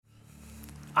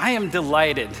I am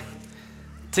delighted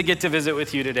to get to visit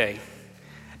with you today.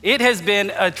 It has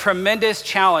been a tremendous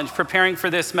challenge preparing for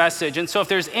this message, and so if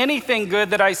there's anything good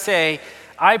that I say,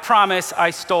 I promise I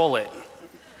stole it.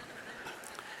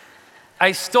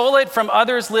 I stole it from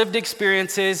others' lived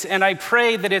experiences, and I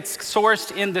pray that it's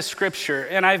sourced in the scripture.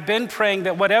 And I've been praying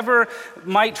that whatever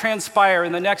might transpire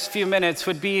in the next few minutes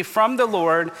would be from the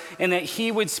Lord, and that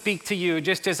he would speak to you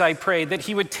just as I prayed, that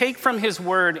he would take from his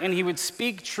word and he would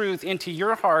speak truth into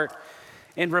your heart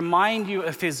and remind you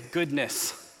of his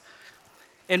goodness,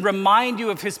 and remind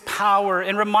you of his power,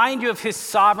 and remind you of his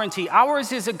sovereignty.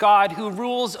 Ours is a God who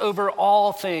rules over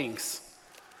all things.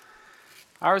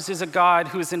 Ours is a God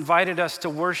who has invited us to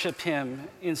worship him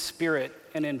in spirit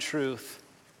and in truth.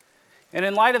 And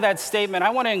in light of that statement, I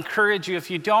want to encourage you,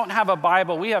 if you don't have a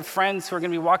Bible, we have friends who are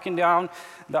going to be walking down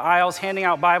the aisles handing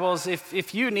out Bibles.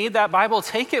 If you need that Bible,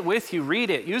 take it with you, read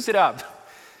it, use it up.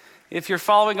 If you're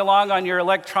following along on your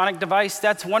electronic device,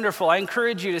 that's wonderful. I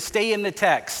encourage you to stay in the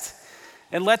text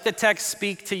and let the text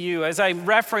speak to you. As I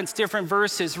reference different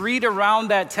verses, read around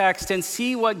that text and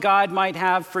see what God might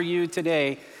have for you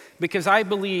today, because I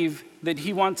believe that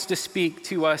he wants to speak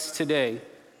to us today.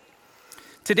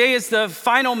 Today is the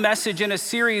final message in a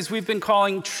series we've been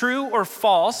calling True or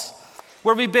False,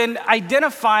 where we've been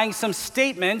identifying some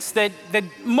statements that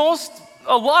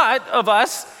a lot of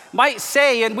us might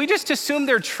say, and we just assume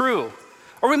they're true.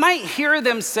 Or we might hear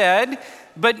them said,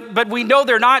 but we know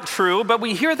they're not true, but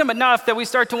we hear them enough that we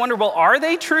start to wonder, well, are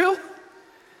they true?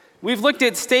 We've looked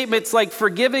at statements like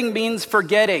forgiving means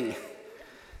forgetting.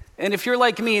 And if you're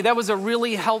like me, that was a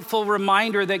really helpful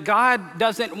reminder that God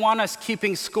doesn't want us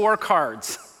keeping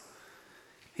scorecards.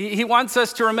 He wants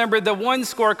us to remember the one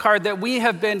scorecard that we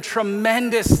have been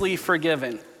tremendously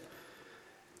forgiven.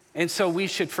 And so we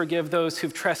should forgive those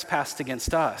who've trespassed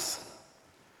against us.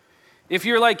 If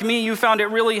you're like me, you found it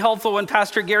really helpful when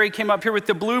Pastor Gary came up here with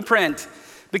the blueprint,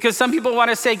 because some people want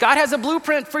to say, God has a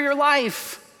blueprint for your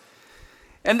life.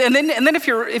 And then if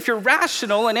you're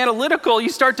rational and analytical, you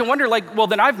start to wonder, like, well,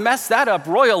 then I've messed that up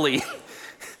royally.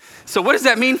 So what does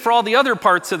that mean for all the other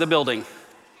parts of the building?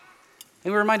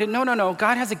 And we're reminded, no,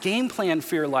 God has a game plan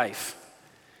for your life.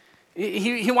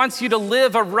 He wants you to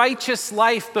live a righteous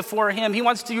life before him. He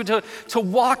wants you to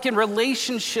walk in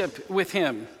relationship with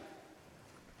him.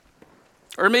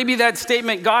 Or maybe that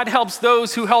statement, God helps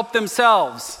those who help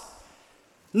themselves.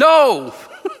 No,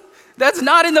 that's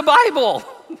not in the Bible.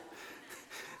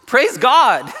 Praise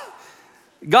God.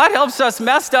 God helps us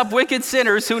messed up, wicked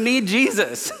sinners who need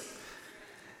Jesus.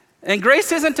 And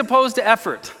grace isn't opposed to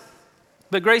effort,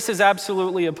 but grace is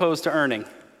absolutely opposed to earning.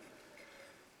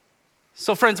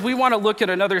 So friends, we want to look at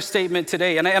another statement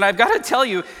today. And I've got to tell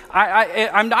you,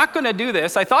 I'm not going to do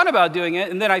this. I thought about doing it,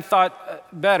 and then I thought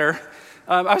better.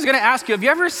 I was going to ask you, have you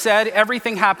ever said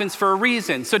everything happens for a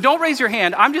reason? So don't raise your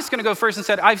hand. I'm just going to go first and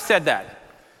say, I've said that.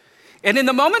 And in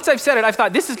the moments I've said it, I've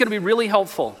thought, this is going to be really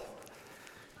helpful.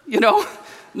 You know,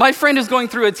 my friend is going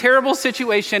through a terrible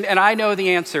situation, and I know the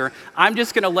answer. I'm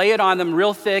just going to lay it on them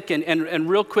real thick and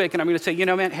real quick, and I'm going to say, you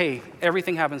know, man, hey,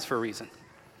 everything happens for a reason.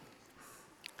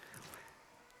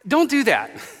 Don't do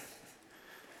that.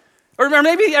 Or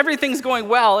maybe everything's going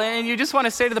well, and you just want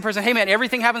to say to the person, hey, man,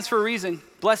 everything happens for a reason.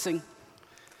 Blessing.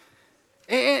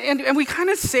 And we kind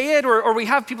of say it, or we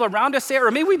have people around us say it,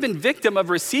 or maybe we've been victim of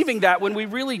receiving that when we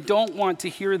really don't want to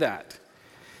hear that.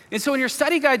 And so in your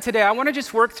study guide today, I want to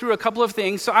just work through a couple of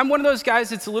things. So I'm one of those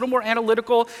guys that's a little more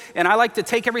analytical, and I like to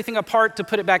take everything apart to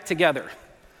put it back together.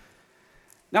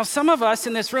 Now, some of us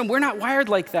in this room, we're not wired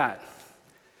like that.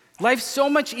 Life's so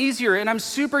much easier, and I'm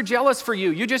super jealous for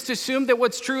you. You just assume that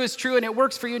what's true is true, and it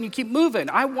works for you, and you keep moving.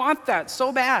 I want that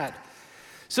so bad.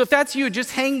 So if that's you,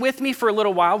 just hang with me for a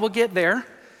little while. We'll get there.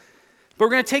 But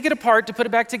we're going to take it apart to put it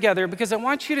back together, because I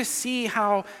want you to see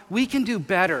how we can do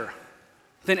better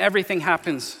than everything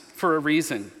happens for a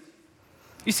reason.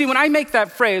 You see, when I make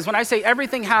that phrase, when I say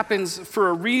everything happens for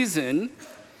a reason,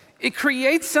 it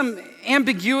creates some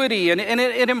ambiguity, and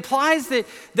it implies that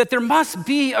there must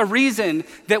be a reason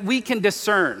that we can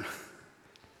discern.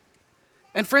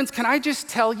 And friends, can I just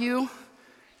tell you,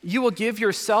 you will give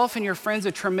yourself and your friends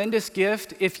a tremendous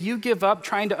gift if you give up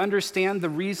trying to understand the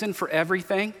reason for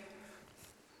everything,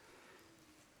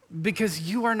 because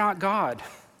you are not God.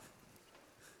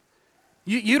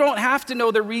 You don't have to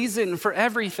know the reason for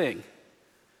everything.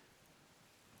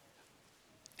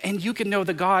 And you can know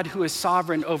the God who is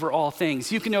sovereign over all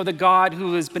things. You can know the God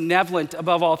who is benevolent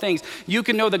above all things. You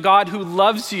can know the God who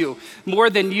loves you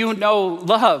more than you know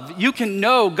love. You can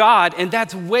know God, and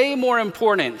that's way more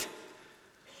important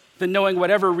than knowing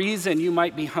whatever reason you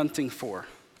might be hunting for.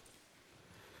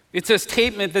 It's a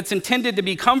statement that's intended to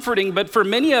be comforting, but for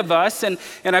many of us, and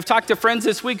I've talked to friends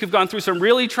this week who've gone through some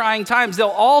really trying times, they'll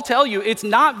all tell you it's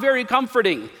not very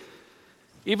comforting,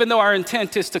 even though our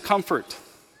intent is to comfort.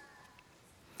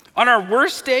 On our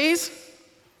worst days,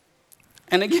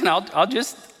 and again, I'll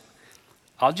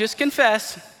just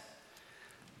confess,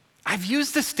 I've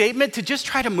used this statement to just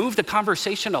try to move the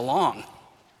conversation along.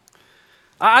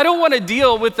 I don't want to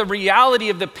deal with the reality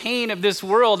of the pain of this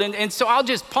world, and so I'll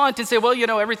just punt and say, well,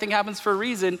 everything happens for a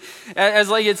reason, as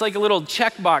like it's like a little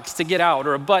checkbox to get out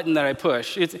or a button that I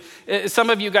push. Some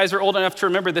of you guys are old enough to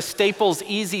remember the Staples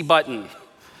Easy button.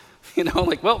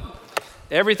 Well,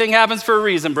 everything happens for a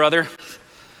reason, brother.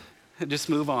 Just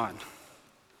move on.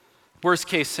 Worst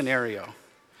case scenario.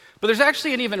 But there's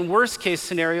actually an even worse case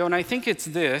scenario, and I think it's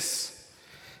this.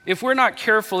 If we're not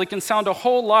careful, it can sound a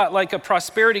whole lot like a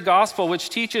prosperity gospel, which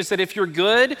teaches that if you're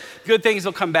good things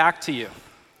will come back to you.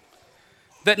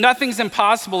 That nothing's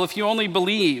impossible if you only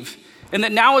believe, and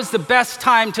that now is the best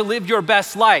time to live your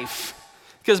best life.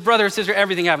 Because brother and sister,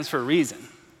 everything happens for a reason.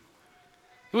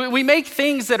 We make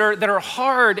things that are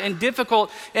hard and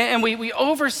difficult, and we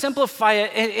oversimplify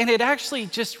it, and it actually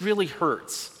just really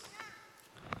hurts.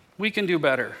 We can do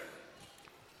better.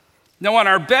 Now, on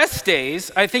our best days,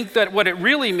 I think that what it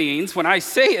really means when I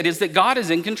say it is that God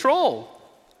is in control,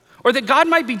 or that God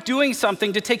might be doing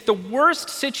something to take the worst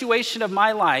situation of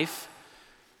my life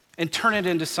and turn it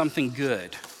into something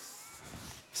good.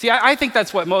 See, I think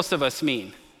that's what most of us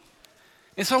mean.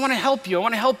 And so I want to help you. I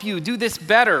want to help you do this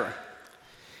better.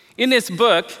 In this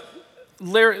book,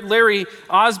 Larry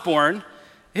Osborne,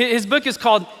 his book is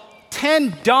called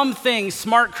 10 Dumb Things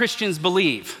Smart Christians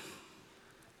Believe.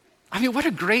 I mean, what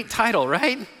a great title,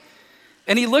 right?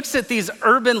 And he looks at these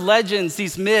urban legends,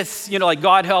 these myths, like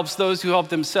God helps those who help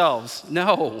themselves.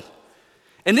 No.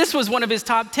 And this was one of his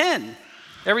top 10.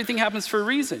 Everything happens for a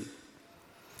reason.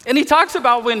 And he talks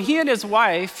about when he and his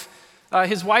wife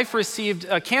received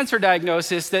a cancer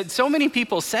diagnosis, that so many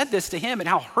people said this to him and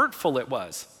how hurtful it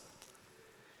was.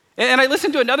 And I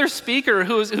listened to another speaker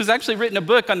who's actually written a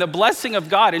book on the blessing of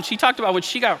God, and she talked about when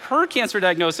she got her cancer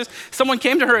diagnosis, someone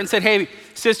came to her and said, hey,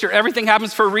 sister, everything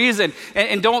happens for a reason,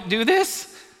 and don't do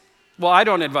this. Well, I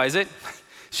don't advise it.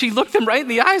 She looked them right in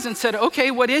the eyes and said, okay,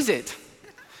 what is it?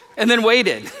 And then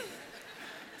waited.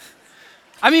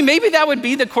 I mean, maybe that would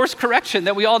be the course correction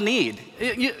that we all need.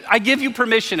 I give you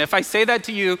permission. If I say that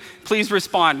to you, please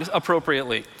respond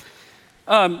appropriately.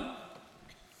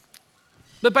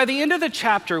 But by the end of the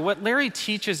chapter, what Larry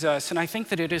teaches us, and I think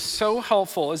that it is so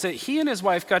helpful, is that he and his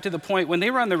wife got to the point when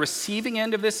they were on the receiving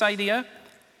end of this idea,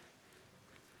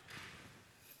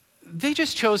 they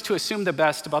just chose to assume the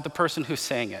best about the person who's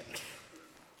saying it.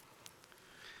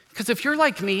 Because if you're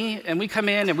like me and we come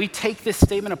in and we take this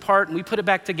statement apart and we put it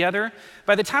back together,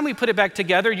 by the time we put it back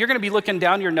together, you're going to be looking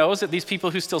down your nose at these people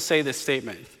who still say this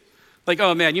statement. Like,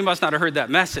 oh man, you must not have heard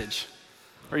that message,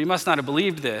 or you must not have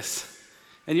believed this.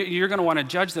 And you're going to want to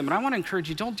judge them. And I want to encourage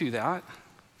you, don't do that.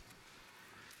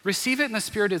 Receive it in the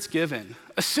spirit it's given.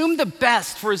 Assume the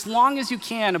best for as long as you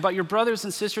can about your brothers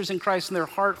and sisters in Christ and their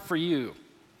heart for you.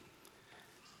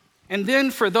 And then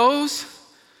for those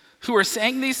who are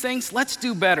saying these things, let's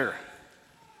do better.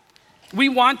 We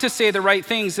want to say the right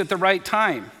things at the right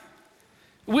time.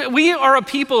 We are a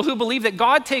people who believe that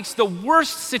God takes the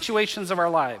worst situations of our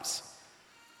lives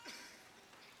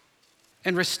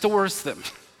and restores them.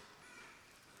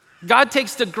 God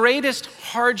takes the greatest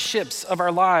hardships of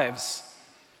our lives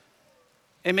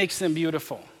and makes them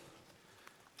beautiful.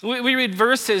 We read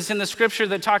verses in the scripture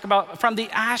that talk about from the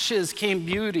ashes came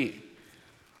beauty.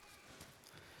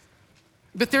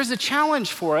 But there's a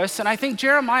challenge for us, and I think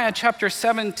Jeremiah chapter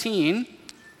 17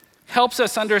 helps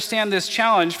us understand this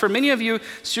challenge. For many of you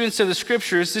students of the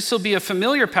scriptures, this will be a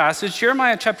familiar passage.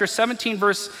 Jeremiah chapter 17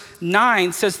 verse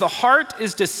 9 says, the heart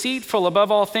is deceitful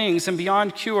above all things and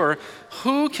beyond cure.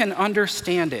 Who can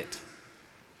understand it?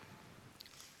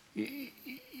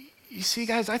 You see,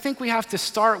 guys, I think we have to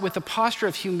start with a posture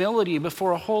of humility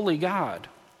before a holy God,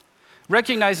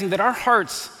 recognizing that our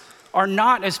hearts are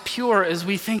not as pure as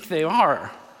we think they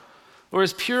are, or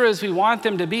as pure as we want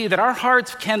them to be, that our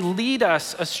hearts can lead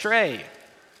us astray.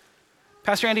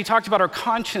 Pastor Andy talked about our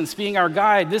conscience being our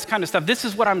guide, this kind of stuff. This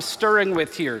is what I'm stirring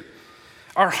with here.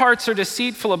 Our hearts are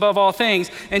deceitful above all things.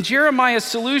 And Jeremiah's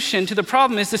solution to the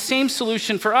problem is the same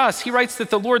solution for us. He writes that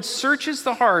the Lord searches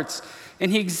the hearts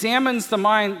and he examines the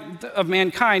mind of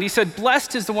mankind. He said,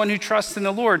 blessed is the one who trusts in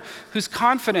the Lord, whose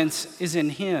confidence is in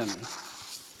him.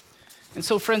 And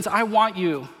so, friends, I want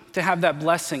you to have that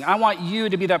blessing. I want you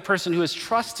to be that person who is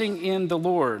trusting in the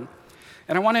Lord.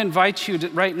 And I want to invite you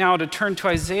right now to turn to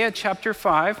Isaiah chapter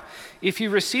 5. If you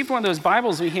received one of those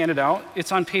Bibles we handed out,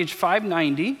 it's on page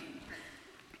 590.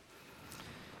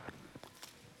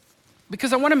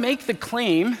 Because I want to make the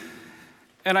claim,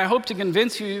 and I hope to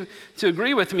convince you to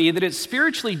agree with me, that it's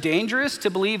spiritually dangerous to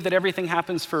believe that everything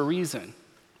happens for a reason.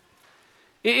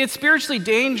 It's spiritually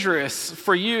dangerous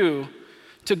for you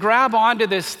to grab onto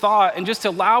this thought and just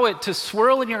allow it to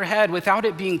swirl in your head without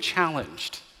it being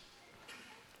challenged.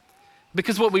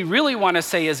 Because what we really want to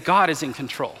say is God is in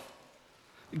control.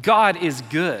 God is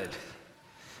good.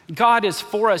 God is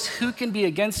for us. Who can be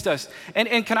against us?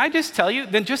 And can I just tell you,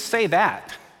 then just say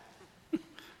that.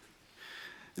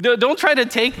 Don't try to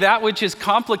take that which is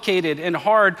complicated and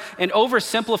hard and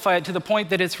oversimplify it to the point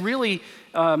that it's really,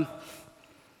 it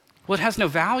has no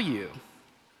value.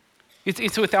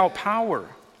 It's without power.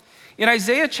 In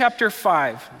Isaiah chapter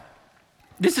 5,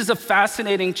 this is a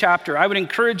fascinating chapter. I would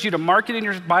encourage you to mark it in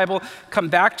your Bible, come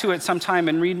back to it sometime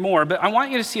and read more. But I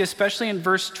want you to see, especially in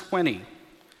verse 20,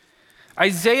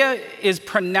 Isaiah is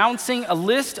pronouncing a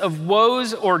list of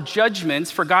woes or judgments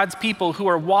for God's people who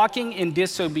are walking in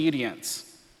disobedience.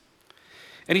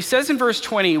 And he says in verse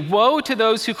 20, "Woe to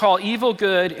those who call evil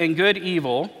good and good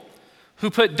evil,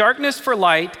 who put darkness for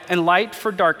light and light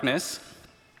for darkness,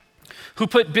 who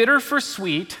put bitter for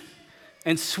sweet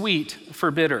and sweet for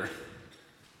bitter."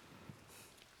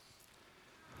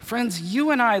 Friends,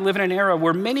 you and I live in an era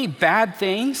where many bad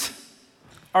things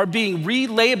are being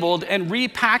relabeled and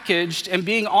repackaged and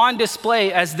being on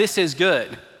display as this is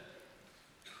good.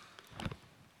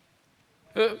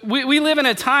 We live in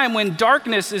a time when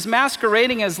darkness is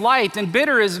masquerading as light and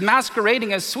bitter is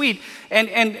masquerading as sweet.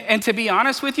 And to be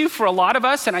honest with you, for a lot of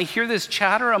us, and I hear this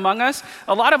chatter among us,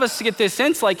 a lot of us get this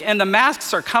sense like, and the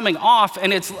masks are coming off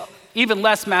and it's even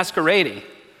less masquerading.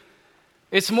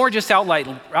 It's more just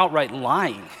outright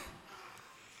lying.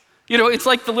 You know, it's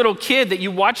like the little kid that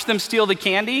you watch them steal the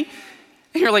candy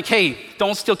and you're like, hey,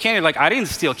 don't steal candy. You're like, I didn't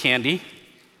steal candy.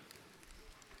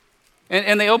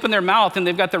 And they open their mouth and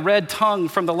they've got the red tongue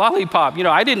from the lollipop. You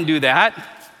know, I didn't do that.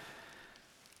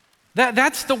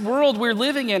 That's the world we're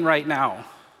living in right now.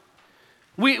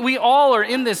 We all are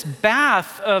in this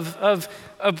bath of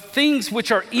things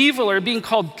which are evil are being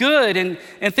called good, and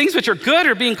things which are good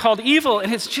are being called evil,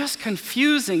 and it's just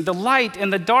confusing. The light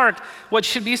and the dark, what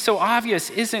should be so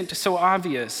obvious isn't so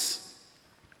obvious.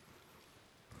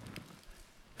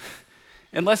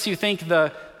 Unless you think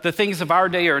the things of our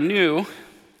day are new.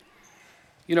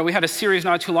 You know, we had a series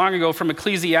not too long ago from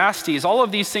Ecclesiastes. All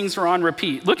of these things are on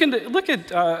repeat. Look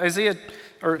at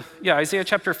Isaiah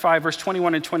chapter 5, verse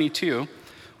 21 and 22.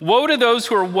 "Woe to those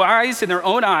who are wise in their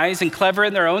own eyes and clever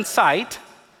in their own sight."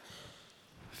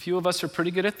 A few of us are pretty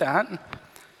good at that.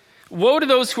 "Woe to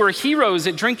those who are heroes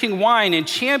at drinking wine and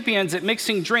champions at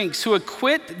mixing drinks, who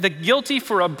acquit the guilty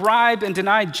for a bribe and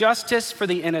deny justice for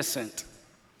the innocent."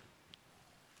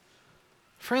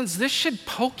 Friends, this should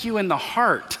poke you in the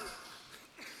heart.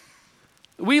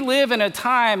 We live in a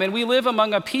time and we live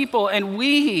among a people, and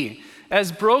we,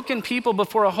 as broken people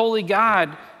before a holy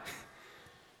God,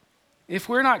 if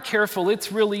we're not careful,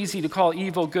 it's real easy to call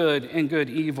evil good and good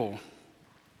evil.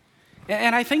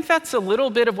 And I think that's a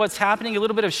little bit of what's happening, a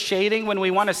little bit of shading when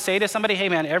we want to say to somebody, hey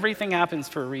man, everything happens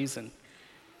for a reason.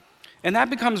 And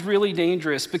that becomes really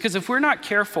dangerous, because if we're not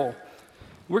careful,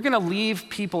 we're going to leave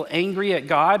people angry at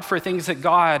God for things that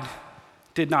God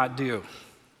did not do.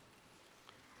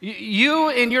 You,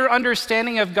 in your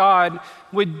understanding of God,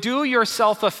 would do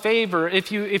yourself a favor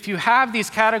if you have these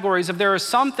categories of there are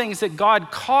some things that God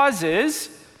causes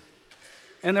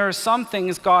and there are some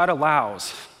things God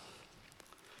allows.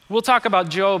 We'll talk about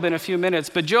Job in a few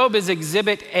minutes, but Job is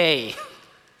exhibit A.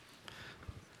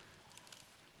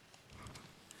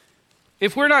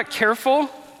 If we're not careful,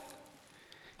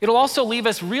 it'll also leave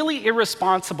us really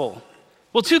irresponsible.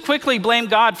 We'll too quickly blame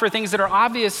God for things that are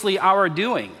obviously our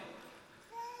doing.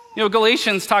 You know,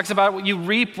 Galatians talks about you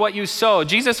reap what you sow.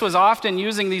 Jesus was often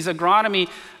using these agronomy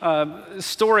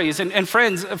stories. And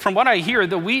friends, from what I hear,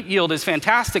 the wheat yield is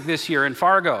fantastic this year in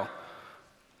Fargo.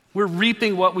 We're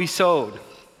reaping what we sowed.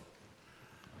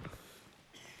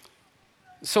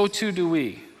 So too do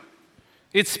we.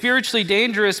 It's spiritually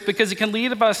dangerous because it can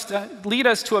lead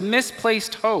us to a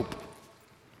misplaced hope.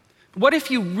 What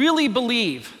if you really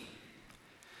believe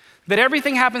that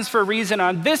everything happens for a reason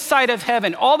on this side of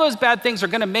heaven? All those bad things are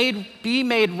going to be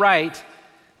made right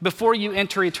before you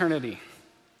enter eternity.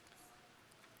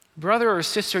 Brother or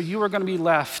sister, you are going to be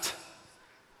left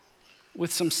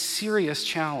with some serious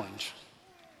challenge,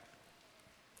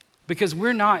 because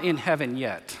we're not in heaven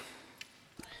yet.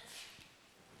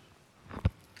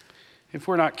 If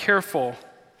we're not careful,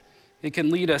 it can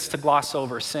lead us to gloss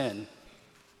over sin.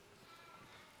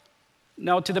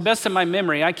 Now, to the best of my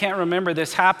memory, I can't remember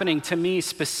this happening to me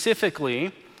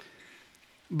specifically,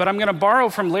 but I'm going to borrow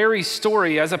from Larry's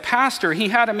story. As a pastor, he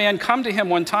had a man come to him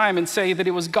one time and say that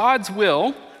it was God's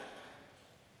will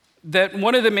that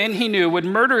one of the men he knew would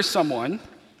murder someone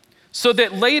so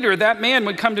that later that man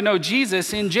would come to know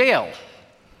Jesus in jail.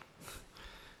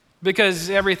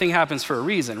 Because everything happens for a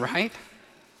reason, right?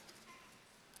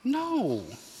 No.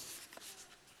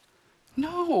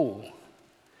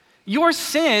 Your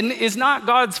sin is not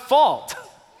God's fault.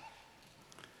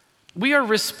 We are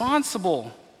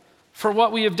responsible for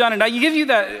what we have done. And I give you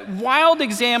that wild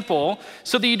example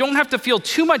so that you don't have to feel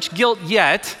too much guilt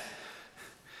yet,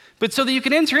 but so that you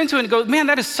can enter into it and go, man,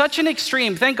 that is such an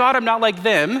extreme. Thank God I'm not like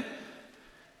them.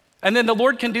 And then the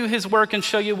Lord can do his work and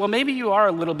show you, well, maybe you are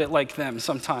a little bit like them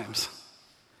sometimes.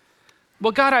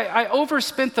 Well, God, I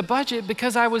overspent the budget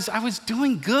because I was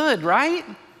doing good, right?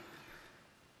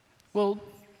 Well,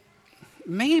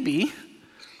 maybe,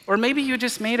 or maybe you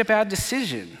just made a bad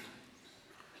decision.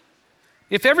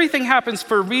 If everything happens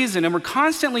for a reason and we're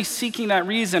constantly seeking that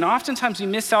reason, oftentimes we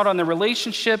miss out on the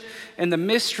relationship and the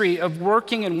mystery of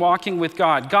working and walking with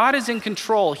God. God is in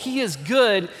control. He is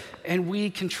good, and we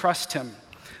can trust him.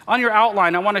 On your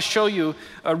outline, I want to show you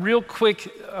a real quick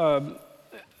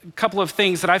couple of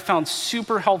things that I found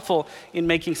super helpful in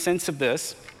making sense of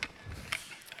this.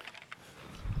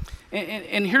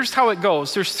 And here's how it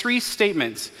goes. There's 3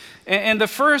 statements. And the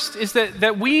first is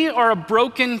that we are a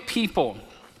broken people.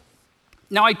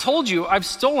 Now, I told you I've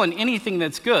stolen anything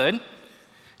that's good.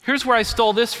 Here's where I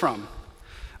stole this from.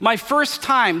 My first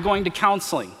time going to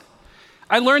counseling,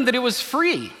 I learned that it was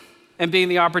free. And being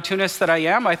the opportunist that I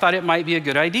am, I thought it might be a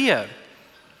good idea.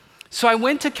 So I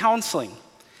went to counseling.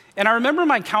 And I remember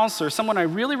my counselor, someone I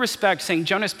really respect, saying,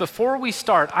 Jonas, before we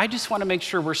start, I just want to make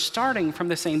sure we're starting from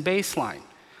the same baseline.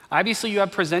 Obviously, you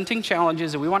have presenting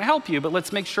challenges and we want to help you, but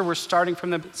let's make sure we're starting from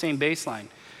the same baseline.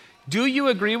 Do you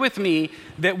agree with me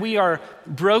that we are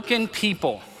broken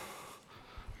people?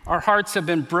 Our hearts have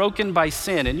been broken by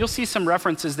sin. And you'll see some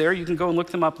references there. You can go and look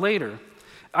them up later.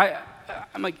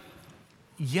 I'm like,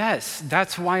 yes,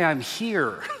 that's why I'm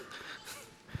here.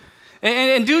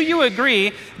 And do you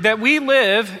agree that we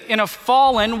live in a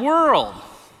fallen world?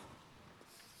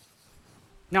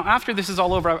 Now, after this is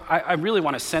all over, I really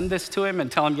want to send this to him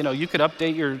and tell him, you could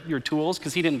update your tools,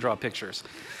 because he didn't draw pictures.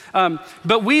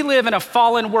 But we live in a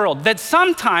fallen world, that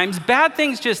sometimes bad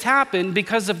things just happen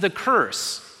because of the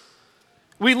curse.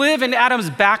 We live in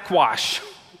Adam's backwash,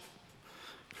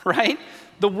 right?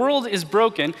 The world is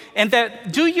broken, and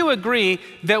that, do you agree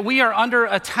that we are under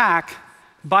attack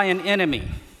by an enemy?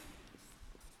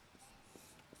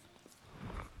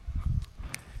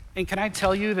 And can I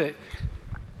tell you that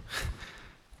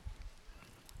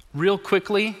real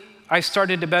quickly, I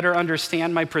started to better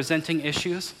understand my presenting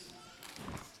issues?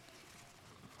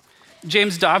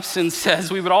 James Dobson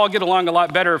says we would all get along a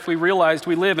lot better if we realized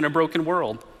we live in a broken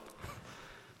world.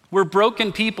 We're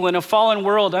broken people in a fallen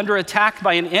world under attack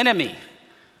by an enemy.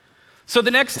 So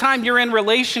the next time you're in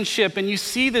relationship and you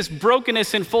see this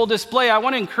brokenness in full display, I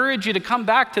want to encourage you to come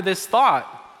back to this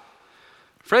thought.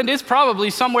 Friend, it's probably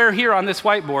somewhere here on this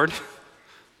whiteboard.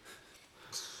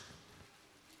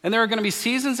 And there are going to be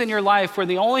seasons in your life where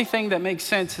the only thing that makes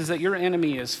sense is that your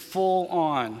enemy is full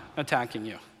on attacking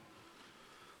you.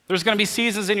 There's going to be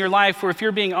seasons in your life where, if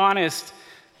you're being honest,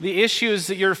 the issues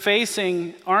that you're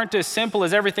facing aren't as simple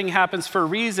as everything happens for a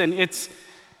reason.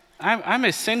 I'm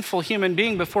a sinful human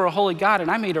being before a holy God, and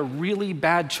I made a really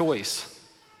bad choice.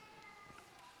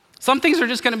 Some things are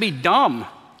just going to be dumb.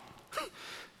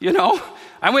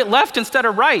 I went left instead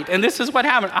of right, and this is what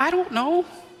happened. I don't know.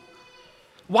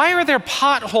 Why are there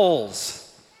potholes?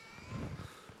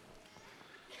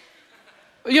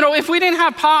 If we didn't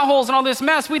have potholes and all this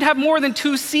mess, we'd have more than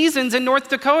 2 seasons in North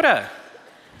Dakota.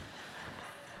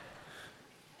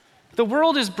 The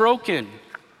world is broken,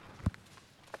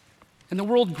 and the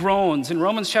world groans. In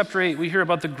Romans chapter 8, we hear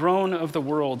about the groan of the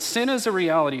world. Sin is a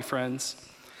reality, friends.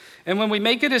 And when we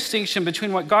make a distinction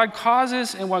between what God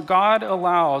causes and what God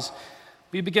allows,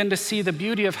 we begin to see the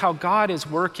beauty of how God is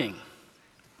working.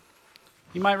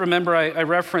 You might remember I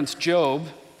referenced Job.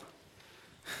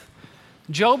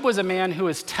 Job was a man who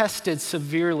was tested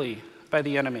severely by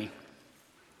the enemy.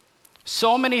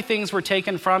 So many things were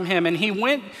taken from him, and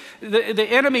the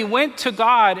enemy went to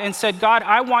God and said, God,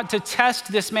 I want to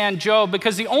test this man Job,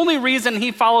 because the only reason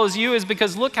he follows you is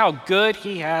because look how good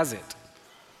he has it.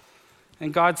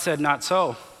 And God said, not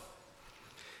so.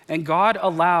 And God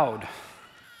allowed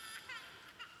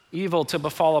evil to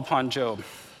befall upon Job.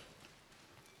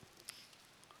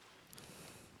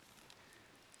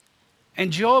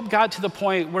 And Job got to the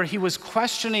point where he was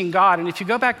questioning God. And if you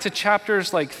go back to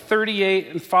chapters like 38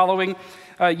 and following,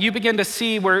 you begin to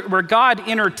see where God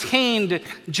entertained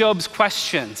Job's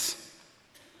questions.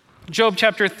 Job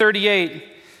chapter 38,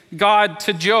 God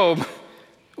to Job,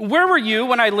 "Where were you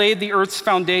when I laid the earth's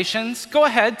foundations? Go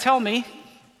ahead, tell me."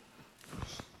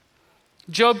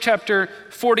 Job chapter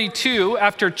 42,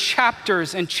 after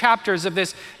chapters and chapters of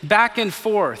this back and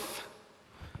forth,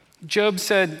 Job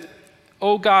said,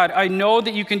 "Oh God, I know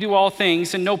that you can do all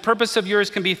things, and no purpose of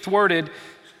yours can be thwarted.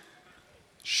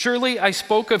 Surely I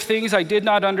spoke of things I did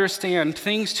not understand,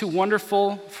 things too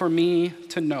wonderful for me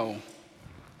to know."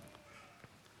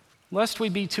 Lest we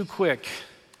be too quick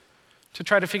to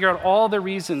try to figure out all the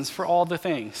reasons for all the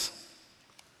things.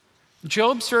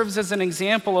 Job serves as an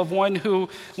example of one who,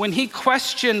 when he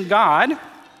questioned God,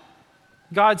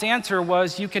 God's answer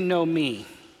was, "You can know me."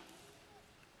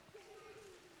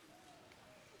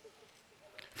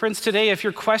 Friends, today, if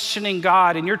you're questioning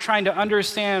God and you're trying to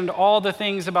understand all the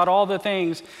things about all the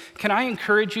things, can I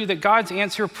encourage you that God's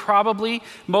answer probably,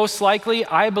 most likely,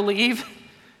 I believe,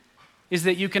 is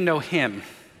that you can know him.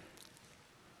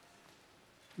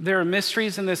 There are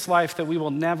mysteries in this life that we will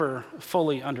never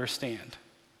fully understand.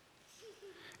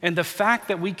 And the fact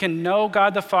that we can know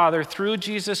God the Father through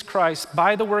Jesus Christ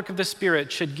by the work of the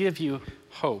Spirit should give you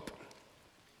hope.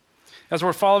 As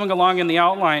we're following along in the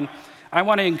outline, I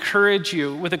want to encourage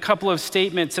you with a couple of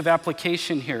statements of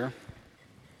application here.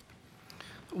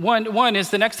 One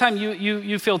is the next time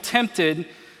you feel tempted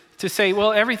to say,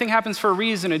 well, everything happens for a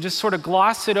reason, and just sort of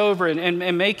gloss it over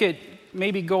and make it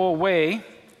maybe go away,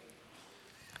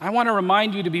 I want to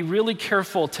remind you to be really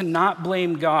careful to not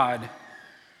blame God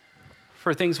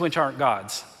for things which aren't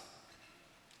God's.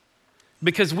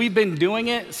 Because we've been doing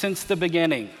it since the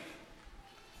beginning.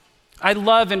 I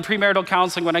love in premarital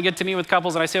counseling when I get to meet with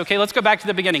couples and I say, okay, let's go back to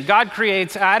the beginning. God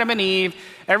creates Adam and Eve,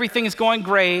 everything's going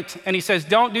great, and he says,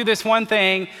 don't do this one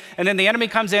thing, and then the enemy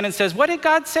comes in and says, what did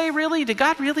God say really? Did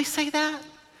God really say that?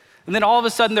 And then all of a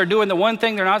sudden they're doing the one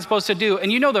thing they're not supposed to do.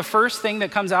 And you know the first thing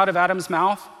that comes out of Adam's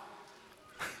mouth?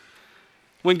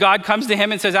 When God comes to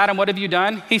him and says, Adam, what have you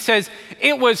done? He says,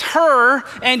 it was her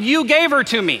and you gave her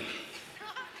to me.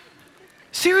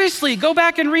 Seriously, go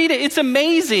back and read it. It's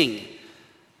amazing.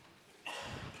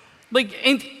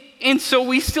 And so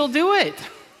we still do it.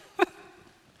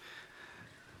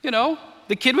 You know,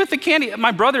 the kid with the candy,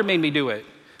 my brother made me do it.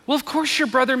 Well, of course your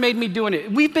brother made me doing it.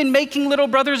 We've been making little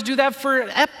brothers do that for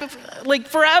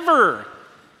forever.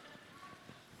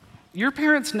 Your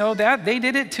parents know that. They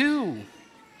did it too.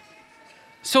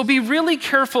 So be really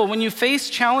careful when you face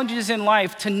challenges in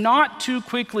life to not too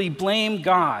quickly blame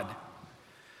God.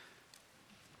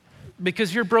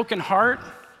 Because your broken heart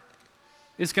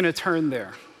is going to turn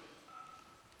there.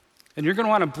 And you're going to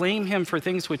want to blame him for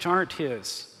things which aren't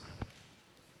his.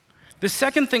 The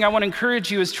second thing I want to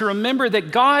encourage you is to remember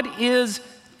that God is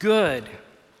good.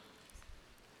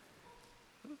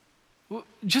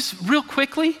 Just real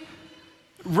quickly,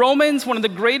 Romans, one of the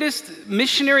greatest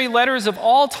missionary letters of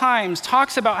all times,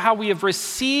 talks about how we have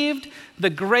received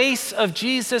the grace of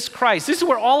Jesus Christ. This is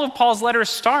where all of Paul's letters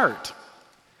start.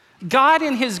 God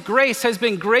in his grace has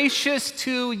been gracious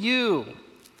to you.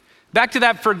 Back to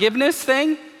that forgiveness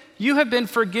thing, you have been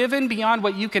forgiven beyond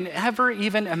what you can ever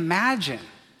even imagine.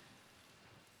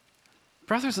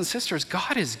 Brothers and sisters,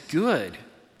 God is good.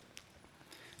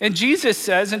 And Jesus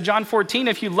says in John 14,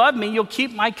 if you love me, you'll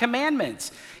keep my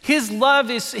commandments. His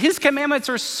commandments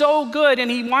are so good,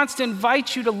 and he wants to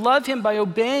invite you to love him by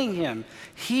obeying him.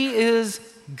 He is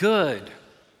good.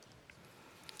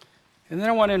 And then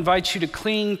I want to invite you to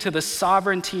cling to the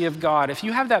sovereignty of God. If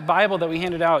you have that Bible that we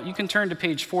handed out, you can turn to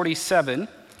page 47.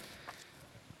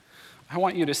 I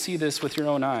want you to see this with your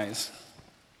own eyes.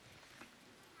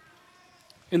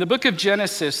 In the book of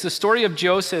Genesis, the story of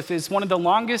Joseph is one of the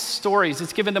longest stories.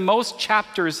 It's given the most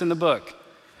chapters in the book,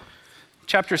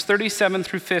 chapters 37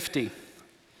 through 50.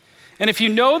 And if you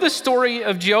know the story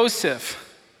of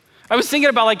Joseph, I was thinking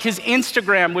about his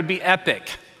Instagram would be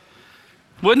epic,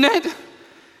 wouldn't it?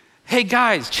 Hey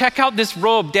guys, check out this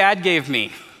robe Dad gave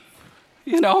me,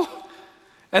 you know?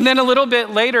 And then a little bit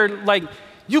later,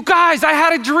 you guys, I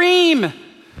had a dream.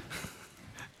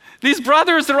 These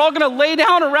brothers, they're all gonna lay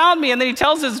down around me. And then he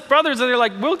tells his brothers, and they're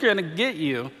like, we're gonna get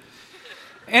you.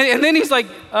 And then he's like,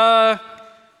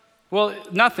 well,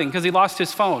 nothing, because he lost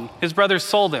his phone. His brothers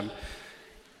sold him.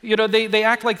 You know, they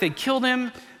act like they killed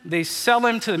him. They sell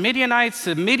him to the Midianites.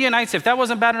 The Midianites, if that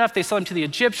wasn't bad enough, they sell him to the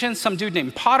Egyptians. Some dude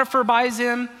named Potiphar buys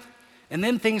him. And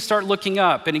then things start looking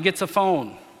up, and he gets a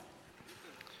phone.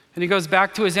 And he goes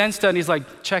back to his Insta, and he's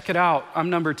like, check it out, I'm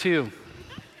number 2.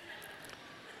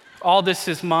 All this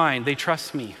is mine, they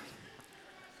trust me.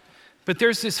 But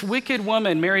there's this wicked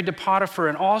woman married to Potiphar,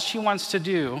 and all she wants to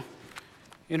do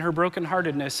in her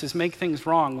brokenheartedness is make things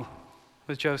wrong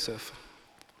with Joseph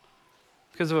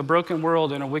because of a broken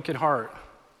world and a wicked heart.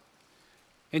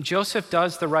 And Joseph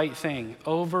does the right thing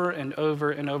over and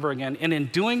over and over again. And in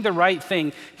doing the right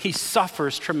thing, he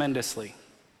suffers tremendously.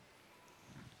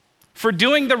 For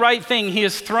doing the right thing, he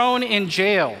is thrown in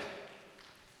jail.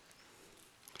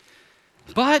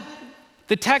 But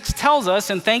the text tells us,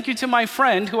 and thank you to my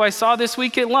friend who I saw this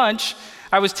week at lunch,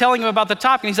 I was telling him about the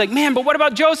topic, and he's like, man, but what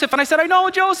about Joseph? And I said, I know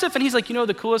Joseph. And he's like, you know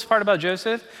the coolest part about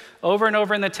Joseph? Over and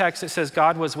over in the text, it says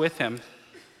God was with him.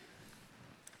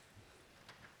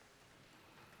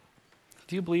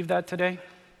 Do you believe that today?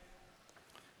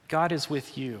 God is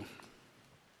with you.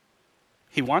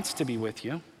 He wants to be with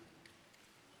you.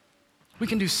 We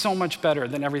can do so much better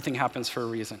than everything happens for a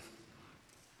reason.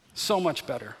 So much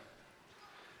better.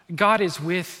 God is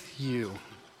with you.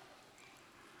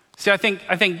 See, I think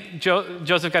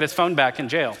Joseph got his phone back in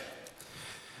jail.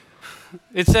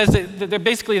 It says that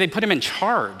basically they put him in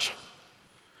charge.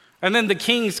 And then the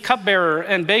king's cupbearer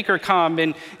and baker come,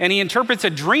 and he interprets a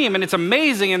dream, and it's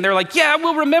amazing. And they're like, yeah,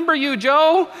 we'll remember you,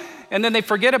 Joe. And then they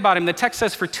forget about him. The text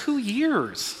says for 2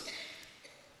 years.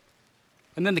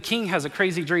 And then the king has a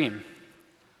crazy dream.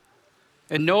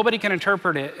 And nobody can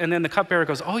interpret it. And then the cupbearer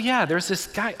goes, oh yeah, there's this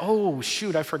guy. Oh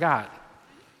shoot, I forgot.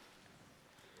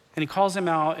 And he calls him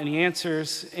out, and he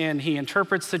answers, and he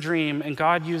interprets the dream, and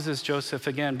God uses Joseph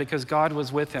again because God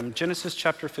was with him. Genesis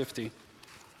chapter 50.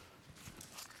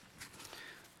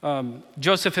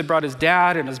 Joseph had brought his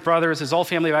dad and his brothers, his whole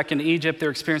family back into Egypt.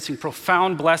 They're experiencing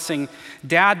profound blessing.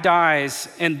 Dad dies,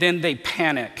 and then they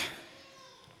panic.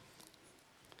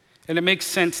 And it makes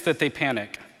sense that they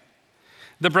panic.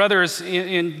 The brothers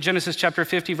in Genesis chapter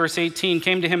 50, verse 18,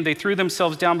 came to him. They threw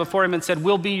themselves down before him and said,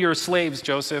 we'll be your slaves,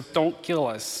 Joseph. Don't kill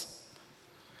us.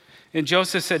 And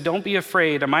Joseph said, don't be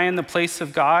afraid. Am I in the place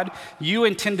of God? You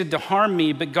intended to harm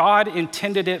me, but God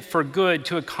intended it for good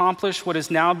to accomplish what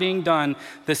is now being done,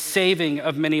 the saving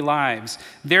of many lives.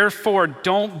 Therefore,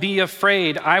 don't be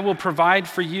afraid. I will provide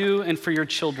for you and for your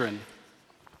children.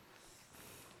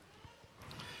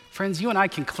 Friends, you and I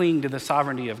can cling to the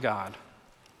sovereignty of God.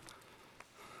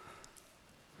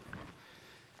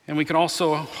 And we can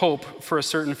also hope for a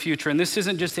certain future. And this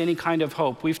isn't just any kind of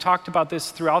hope. We've talked about this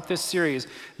throughout this series.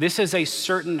 This is a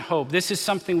certain hope. This is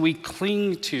something we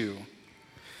cling to.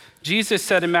 Jesus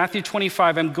said in Matthew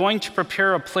 25, I'm going to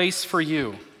prepare a place for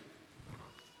you.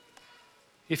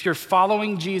 If you're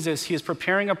following Jesus, he is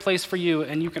preparing a place for you,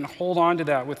 and you can hold on to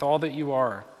that with all that you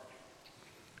are.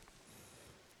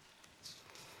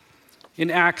 In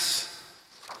Acts,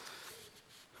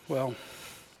 well,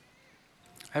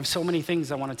 I have so many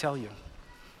things I want to tell you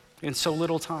in so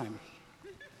little time.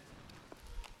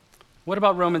 What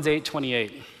about Romans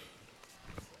 8:28?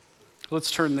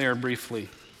 Let's turn there briefly.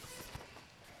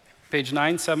 Page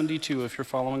 972 if you're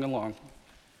following along.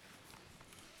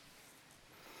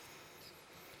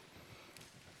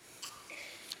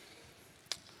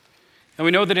 And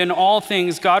we know that in all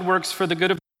things God works for the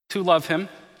good of those who love him,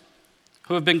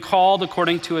 who have been called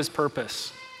according to his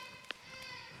purpose.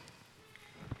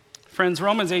 Friends,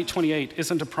 Romans 8:28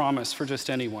 isn't a promise for just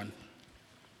anyone.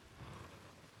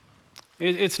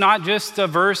 It's not just a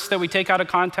verse that we take out of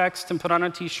context and put on a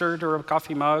t-shirt or a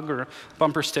coffee mug or a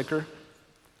bumper sticker.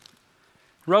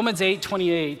 Romans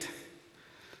 8:28,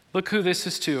 look who this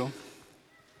is to.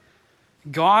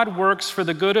 God works for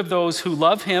the good of those who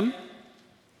love him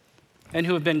and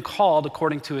who have been called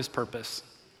according to his purpose.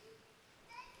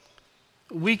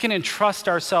 We can entrust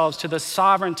ourselves to the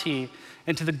sovereignty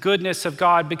and to the goodness of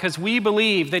God because we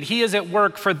believe that he is at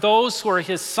work for those who are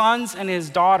his sons and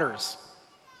his daughters.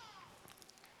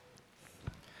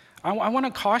 I want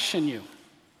to caution you.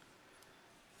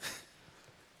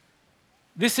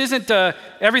 This isn't a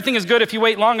everything is good if you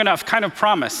wait long enough kind of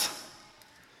promise.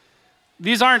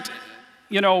 These aren't,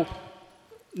 no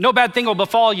bad thing will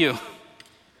befall you.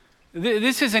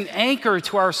 This is an anchor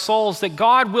to our souls that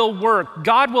God will work.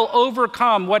 God will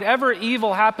overcome whatever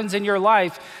evil happens in your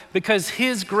life because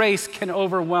his grace can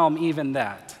overwhelm even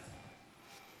that.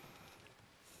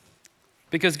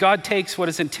 Because God takes what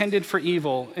is intended for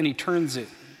evil and he turns it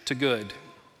to good.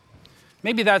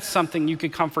 Maybe that's something you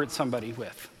could comfort somebody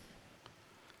with.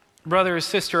 Brother or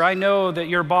sister, I know that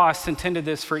your boss intended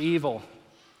this for evil,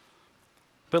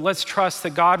 but let's trust that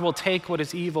God will take what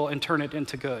is evil and turn it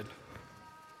into good.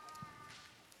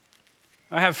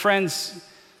 I have friends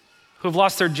who've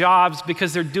lost their jobs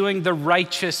because they're doing the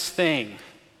righteous thing.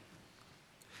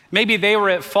 Maybe they were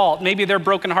at fault. Maybe their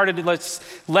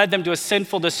brokenheartedness led them to a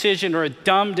sinful decision or a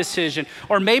dumb decision.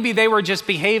 Or maybe they were just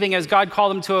behaving as God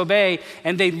called them to obey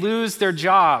and they lose their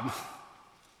job.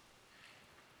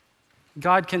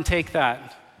 God can take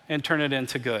that and turn it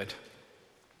into good.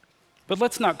 But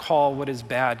let's not call what is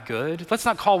bad good. Let's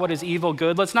not call what is evil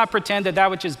good. Let's not pretend that that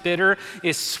which is bitter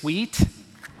is sweet.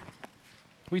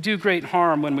 We do great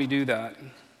harm when we do that.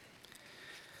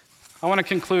 I want to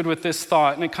conclude with this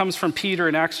thought, and it comes from Peter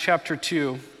in Acts chapter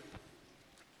 2.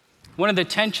 One of the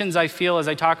tensions I feel as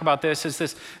I talk about this is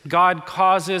this God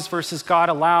causes versus God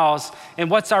allows,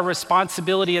 and what's our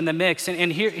responsibility in the mix?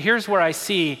 And here's where I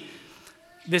see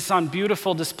this on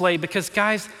beautiful display, because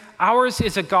guys, ours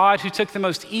is a God who took the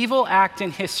most evil act in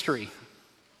history,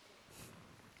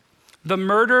 the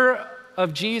murder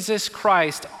of Jesus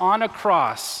Christ on a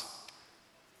cross.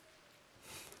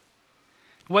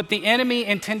 What the enemy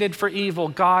intended for evil,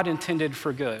 God intended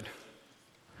for good.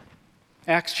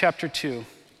 Acts chapter 2.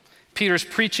 Peter's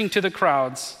preaching to the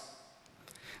crowds.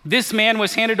 This man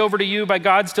was handed over to you by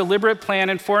God's deliberate plan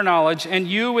and foreknowledge, and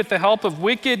you, with the help of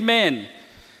wicked men,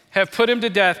 have put him to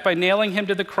death by nailing him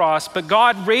to the cross. But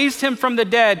God raised him from the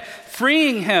dead,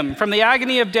 freeing him from the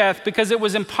agony of death, because it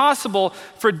was impossible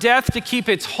for death to keep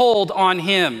its hold on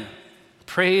him.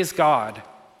 Praise God.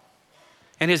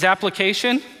 And his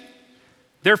application?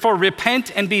 Therefore,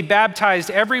 repent and be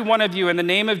baptized, every one of you, in the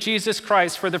name of Jesus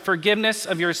Christ for the forgiveness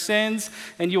of your sins,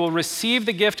 and you will receive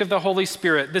the gift of the Holy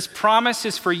Spirit. This promise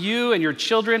is for you and your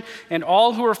children and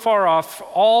all who are far off,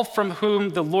 all from whom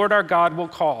the Lord our God will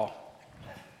call.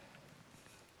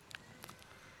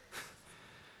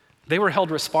 They were held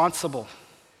responsible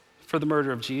for the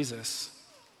murder of Jesus.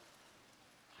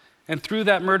 And through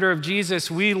that murder of Jesus,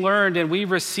 we learned and we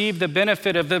received the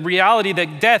benefit of the reality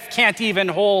that death can't even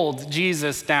hold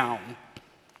Jesus down.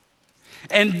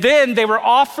 And then they were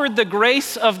offered the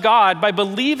grace of God by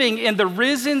believing in the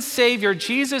risen Savior,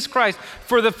 Jesus Christ,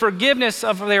 for the forgiveness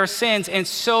of their sins, and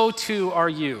so too are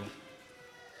you.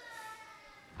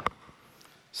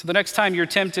 So the next time you're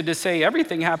tempted to say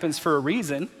everything happens for a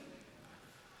reason,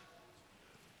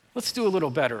 let's do a little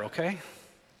better, okay?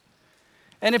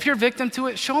 And if you're victim to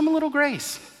it, show them a little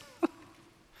grace.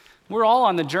 We're all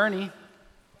on the journey.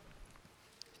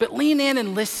 But lean in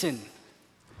and listen.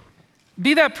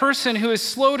 Be that person who is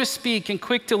slow to speak and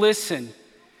quick to listen.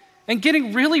 And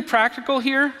getting really practical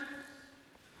here,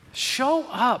 show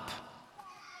up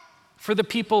for the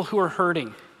people who are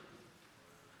hurting.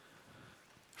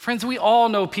 Friends, we all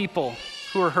know people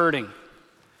who are hurting.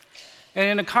 And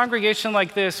in a congregation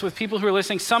like this, with people who are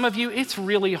listening, some of you, it's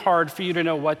really hard for you to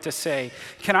know what to say.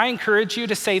 Can I encourage you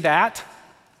to say that?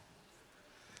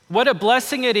 What a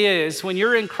blessing it is when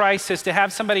you're in crisis to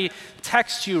have somebody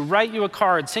text you, write you a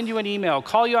card, send you an email,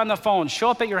 call you on the phone, show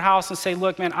up at your house and say,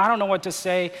 look, man, I don't know what to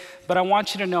say, but I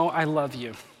want you to know I love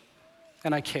you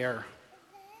and I care.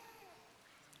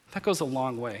 That goes a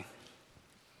long way.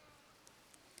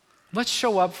 Let's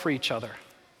show up for each other.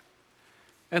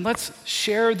 And let's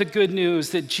share the good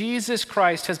news that Jesus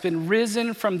Christ has been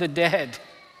risen from the dead.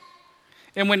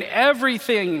 And when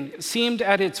everything seemed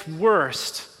at its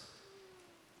worst,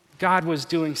 God was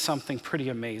doing something pretty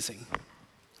amazing.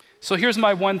 So here's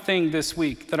my one thing this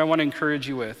week that I want to encourage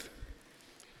you with.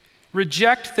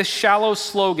 Reject the shallow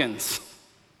slogans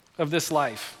of this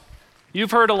life.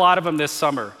 You've heard a lot of them this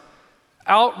summer.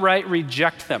 Outright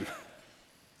reject them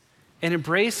and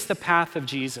embrace the path of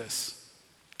Jesus.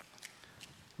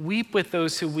 Weep with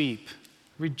those who weep.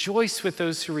 Rejoice with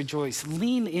those who rejoice.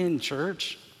 Lean in,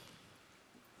 church.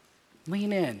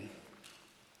 Lean in.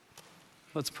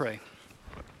 Let's pray.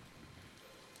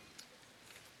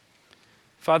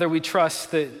 Father, we trust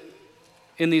that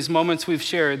in these moments we've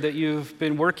shared that you've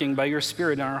been working by your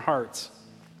Spirit in our hearts.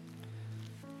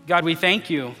 God, we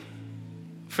thank you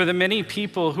for the many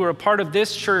people who are a part of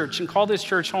this church and call this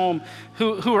church home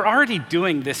who are already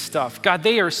doing this stuff. God,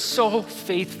 they are so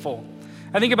faithful.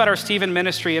 I think about our Stephen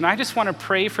ministry, and I just want to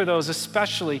pray for those,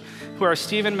 especially who are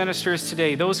Stephen ministers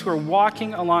today, those who are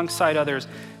walking alongside others.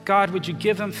 God, would you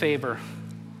give them favor?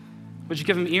 Would you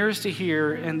give them ears to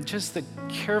hear and just the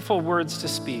careful words to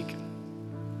speak?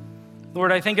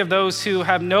 Lord, I think of those who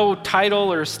have no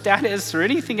title or status or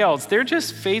anything else. They're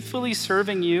just faithfully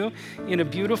serving you in a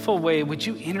beautiful way. Would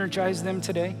you energize them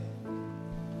today?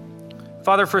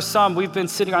 Father, for some, we've been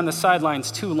sitting on the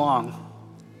sidelines too long.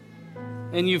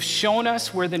 And you've shown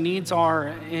us where the needs are,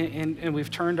 and we've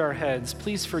turned our heads.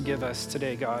 Please forgive us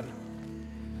today, God.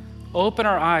 Open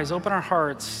our eyes, open our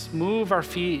hearts, move our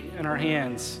feet and our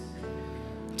hands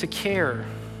to care,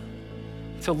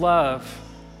 to love,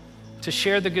 to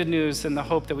share the good news and the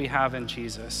hope that we have in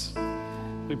Jesus.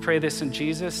 We pray this in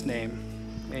Jesus' name.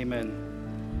 Amen.